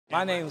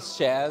My name's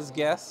Chaz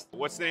Guest.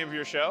 What's the name of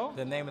your show?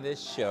 The name of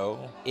this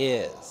show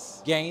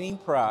is Gaining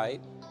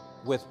Pride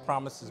with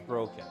Promises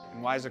Broken.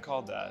 And why is it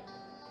called that?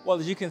 Well,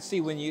 as you can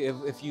see, when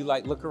if you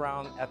like look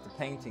around at the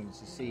paintings,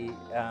 you see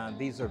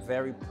these are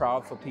very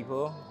proudful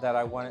people that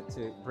I wanted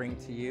to bring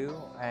to you,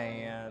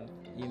 and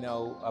you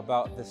know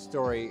about the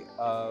story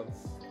of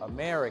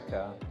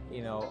America.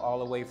 You know, all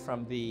the way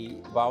from the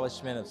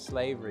abolishment of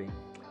slavery,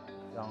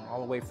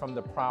 all the way from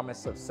the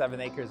promise of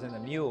 7 acres and a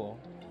mule.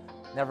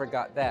 Never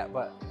got that,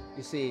 but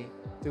you see,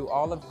 through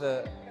all of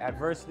the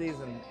adversities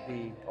and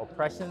the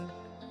oppression,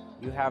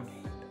 you have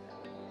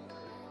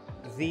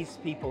these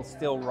people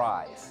still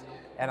rise.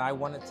 And I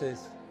wanted to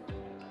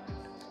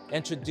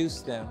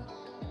introduce them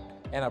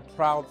in a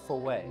proudful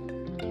way.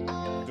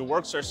 The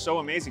works are so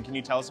amazing. Can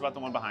you tell us about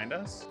the one behind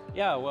us?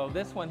 Yeah, well,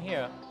 this one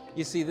here,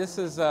 you see, this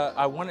is,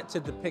 I wanted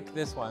to depict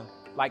this one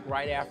like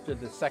right after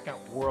the Second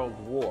World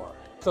War.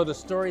 So the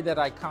story that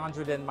I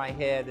conjured in my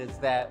head is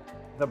that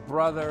the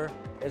brother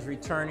is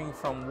returning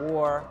from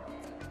war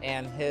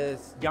and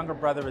his younger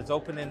brother is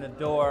opening the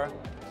door,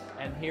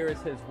 and here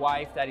is his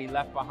wife that he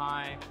left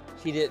behind.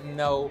 She didn't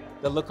know,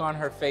 the look on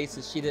her face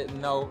is she didn't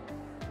know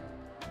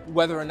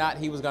whether or not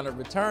he was going to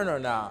return or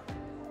not.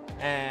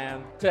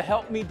 And to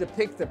help me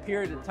depict the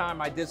period of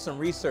time, I did some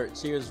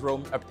research. Here's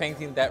a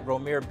painting that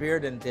Romare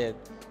Bearden did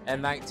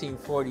in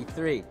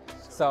 1943.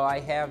 So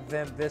I have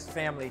them, this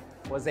family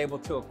was able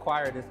to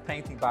acquire this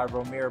painting by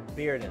Romare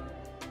Bearden.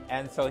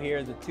 And so here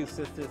are the two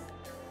sisters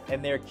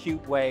in their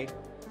cute way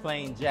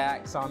playing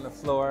jacks on the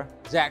floor.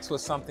 Jacks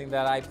was something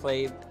that I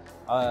played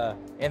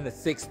in the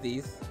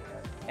 60s.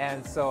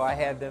 And so I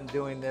had them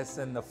doing this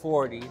in the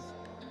 40s.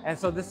 And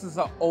so this is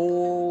an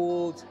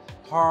old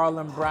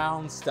Harlem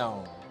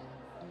brownstone,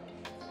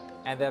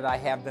 and that I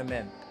have them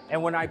in.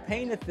 And when I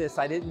painted this,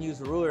 I didn't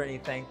use a ruler or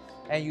anything.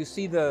 And you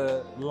see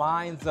the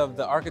lines of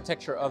the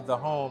architecture of the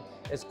home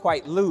is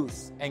quite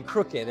loose and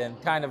crooked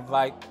and kind of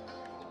like,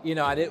 you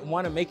know, I didn't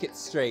want to make it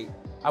straight.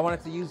 I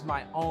wanted to use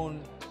my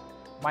own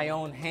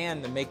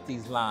hand to make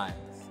these lines.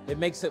 It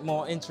makes it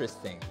more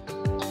interesting.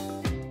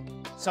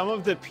 Some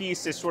of the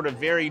piece is sort of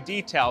very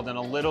detailed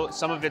and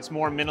some of it's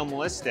more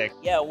minimalistic.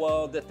 Yeah,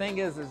 well, the thing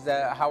is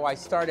that how I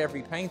start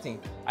every painting,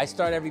 I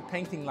start every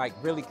painting like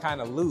really kind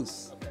of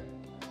loose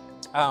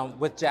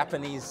with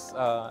Japanese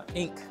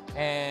ink.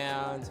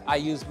 And I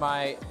use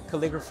my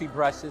calligraphy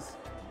brushes.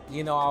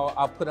 You know,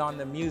 I'll put on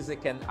the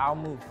music and I'll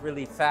move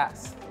really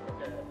fast.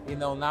 You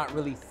know, not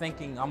really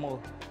thinking,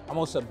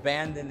 almost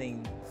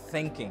abandoning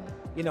thinking.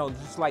 You know,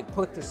 just like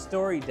put the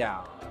story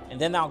down. And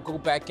then I'll go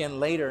back in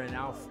later and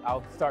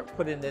I'll start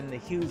putting in the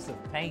hues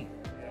of paint.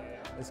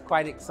 It's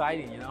quite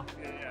exciting, you know?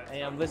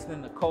 And I'm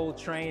listening to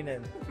Coltrane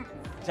and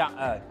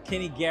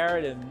Kenny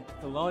Garrett and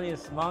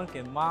Thelonious Monk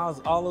and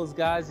Miles, all those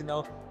guys, you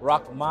know,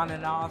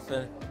 Rachmaninoff,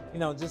 and you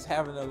know, just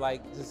having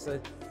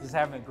just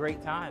having a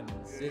great time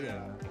in the city.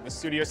 Yeah. The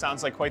studio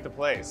sounds like quite the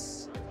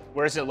place.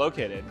 Where is it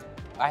located?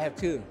 I have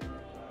two.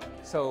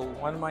 So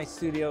one of my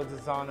studios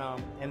is on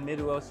in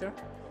Mid-Wilshire,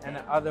 and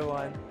the other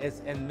one is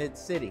in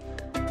Mid-City.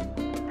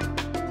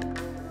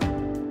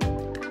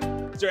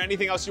 Is there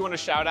anything else you want to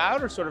shout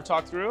out or sort of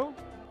talk through?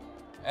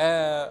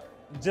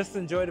 Just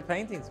enjoy the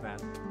paintings, man.